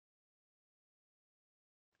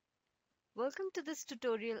Welcome to this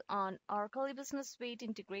tutorial on Oracle E-Business Suite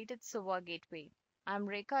Integrated SOA Gateway. I'm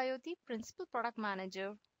Rekha Ayodhi, Principal Product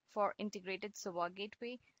Manager for Integrated SOA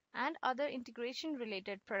Gateway and other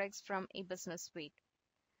integration-related products from E-Business Suite.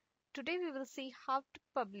 Today we will see how to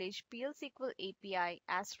publish PL/SQL API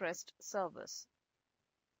as REST service.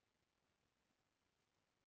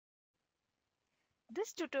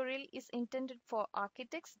 This tutorial is intended for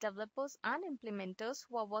architects, developers, and implementers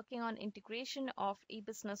who are working on integration of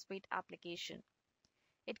E-Business Suite application.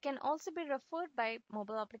 It can also be referred by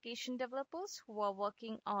mobile application developers who are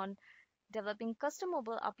working on developing custom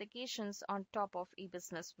mobile applications on top of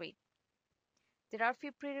E-Business Suite. There are a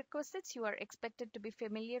few prerequisites. You are expected to be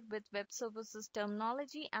familiar with web services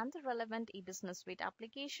terminology and the relevant E-Business Suite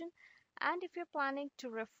application. And if you're planning to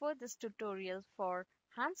refer this tutorial for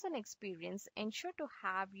hands-on experience, ensure to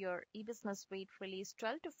have your E-Business Suite Release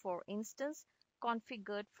 12.4 instance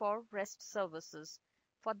configured for REST services.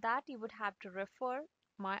 For that, you would have to refer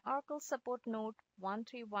my Oracle support note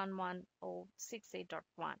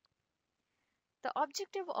 1311068.1. The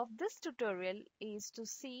objective of this tutorial is to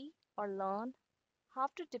see or learn how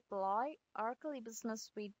to deploy Oracle E-Business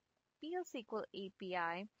Suite PL/SQL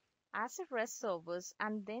API as a REST service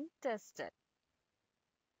and then test it.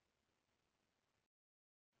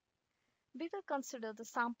 We will consider the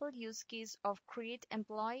sample use case of create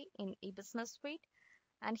employee in E-Business Suite,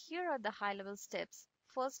 and here are the high-level steps.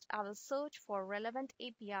 First, I will search for relevant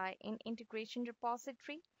API in integration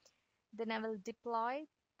repository. Then I will deploy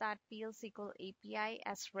that PL/SQL API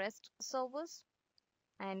as REST service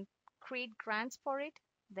and create grants for it.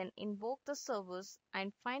 Then invoke the service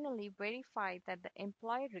and finally verify that the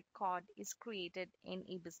employee record is created in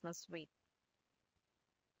E-Business Suite.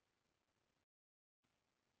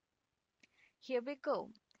 Here we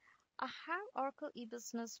go. I have Oracle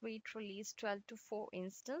E-Business Suite Release 12.4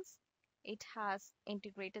 instance. It has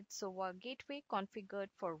integrated SOA gateway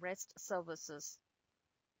configured for REST services.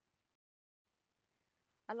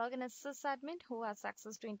 I log in as sysadmin who has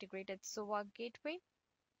access to integrated SOA gateway.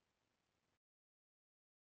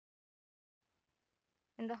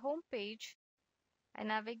 In the home page, I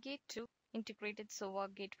navigate to Integrated SOA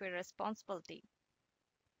Gateway Responsibility.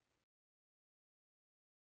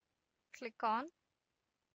 Click on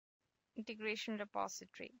Integration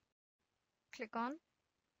Repository. Click on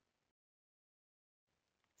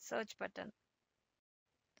Search button.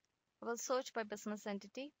 I will search by business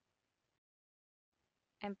entity,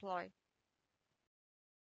 employee.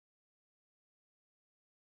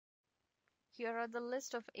 Here are the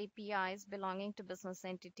list of APIs belonging to business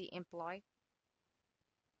entity employee.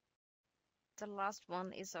 The last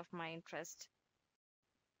one is of my interest.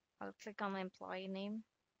 I'll click on the employee name.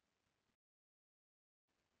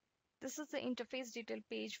 This is the interface detail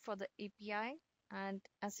page for the API, and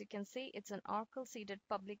as you can see, it's an Oracle seeded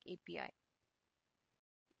public API.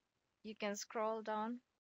 You can scroll down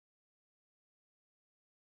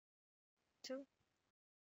to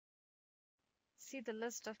see the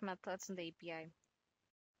list of methods in the API.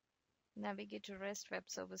 Navigate to REST Web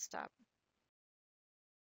Service tab.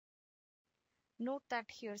 Note that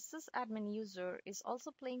here sysadmin user is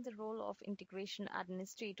also playing the role of integration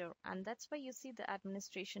administrator, and that's why you see the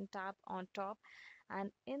administration tab on top.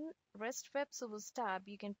 And in REST Web Service tab,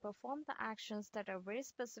 you can perform the actions that are very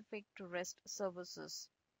specific to REST services.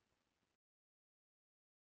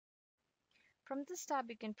 From this tab,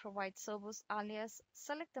 you can provide service alias,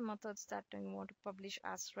 select the methods that you want to publish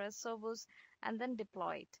as REST service, and then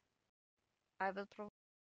deploy it. I will provide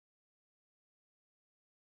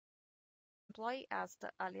employee as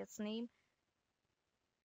the alias name.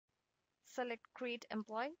 Select create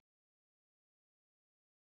employee.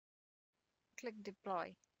 Click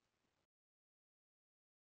deploy.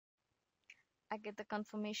 I get the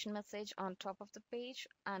confirmation message on top of the page,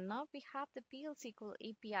 and now we have the PL/SQL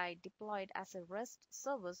API deployed as a REST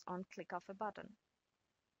service on click of a button.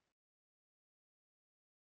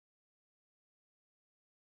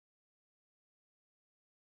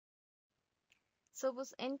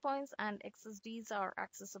 Service endpoints and XSDs are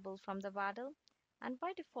accessible from the WADL, and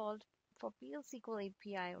by default, for PL/SQL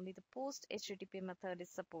API, only the post HTTP method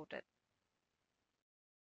is supported.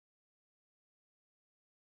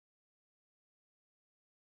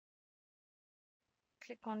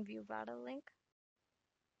 Click on View WADL link.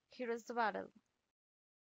 Here is the WADL.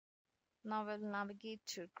 Now we'll navigate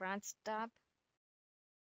to Grants tab.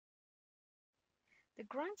 The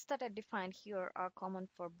grants that are defined here are common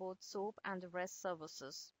for both SOAP and the REST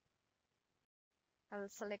services. I will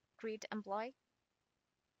select Create Employee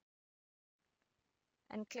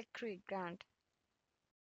and click Create Grant.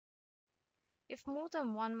 If more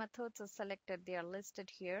than one methods are selected, they are listed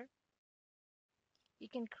here. You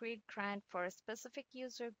can create grant for a specific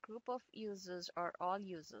user, group of users, or all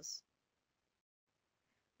users.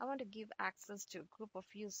 I want to give access to a group of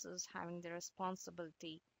users having the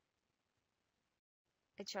responsibility,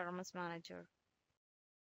 HRMS manager.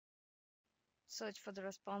 Search for the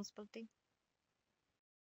responsibility.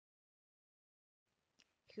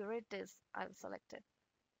 Here it is. I'll select it.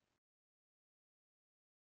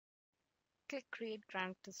 Click Create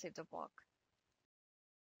Grant to save the work.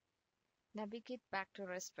 Navigate back to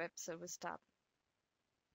REST Web Service tab.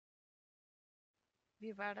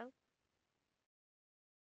 View URL.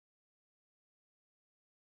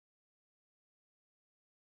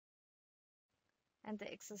 And the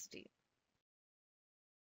XSD.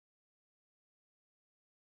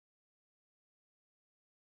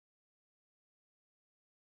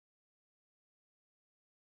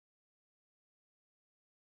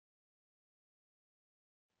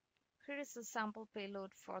 Here is the sample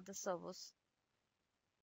payload for the servers.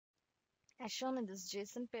 As shown in this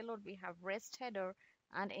JSON payload, we have REST header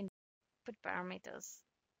and input parameters.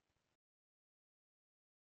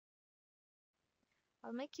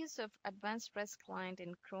 I'll make use of Advanced REST Client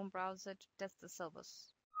in Chrome browser to test the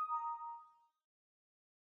servers.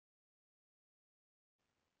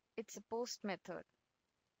 It's a post method.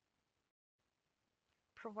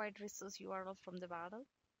 Provide resource URL from the URL.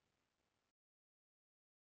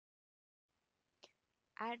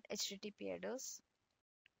 Add HTTP headers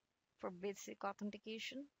for basic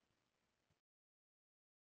authentication.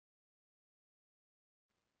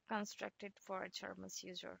 Construct it for HRMS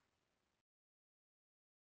user.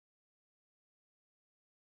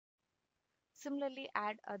 Similarly,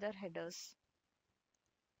 add other headers.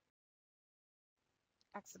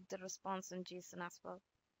 Accept the response in JSON as well.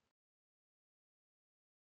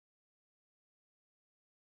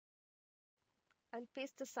 I'll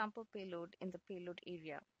paste the sample payload in the payload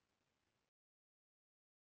area.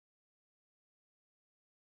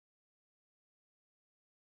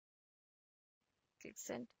 Click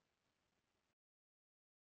Send.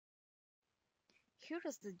 Here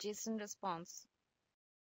is the JSON response.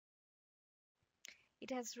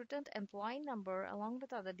 It has returned employee number along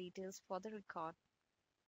with other details for the record.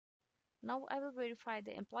 Now I will verify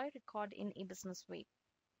the employee record in eBusiness Suite.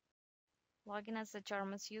 Log in as a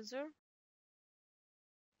HRMS user.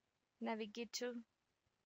 Navigate to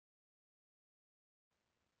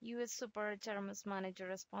US Super HRMS Manager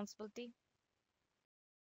Responsibility.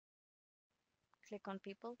 Click on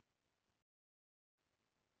People.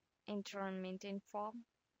 Enter and maintain form.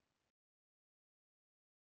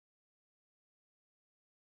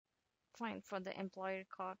 Find for the employee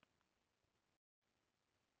record.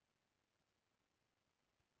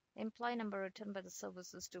 Employee number returned by the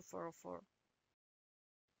service is 2404.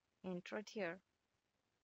 Enter it here.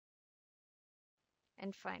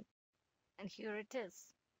 And find. And here it is.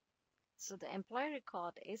 So the employee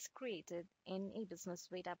record is created in eBusiness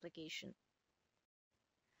Suite application.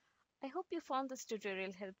 I hope you found this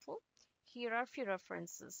tutorial helpful. Here are a few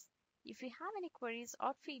references. If you have any queries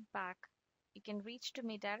or feedback, you can reach to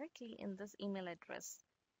me directly in this email address.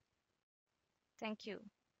 Thank you.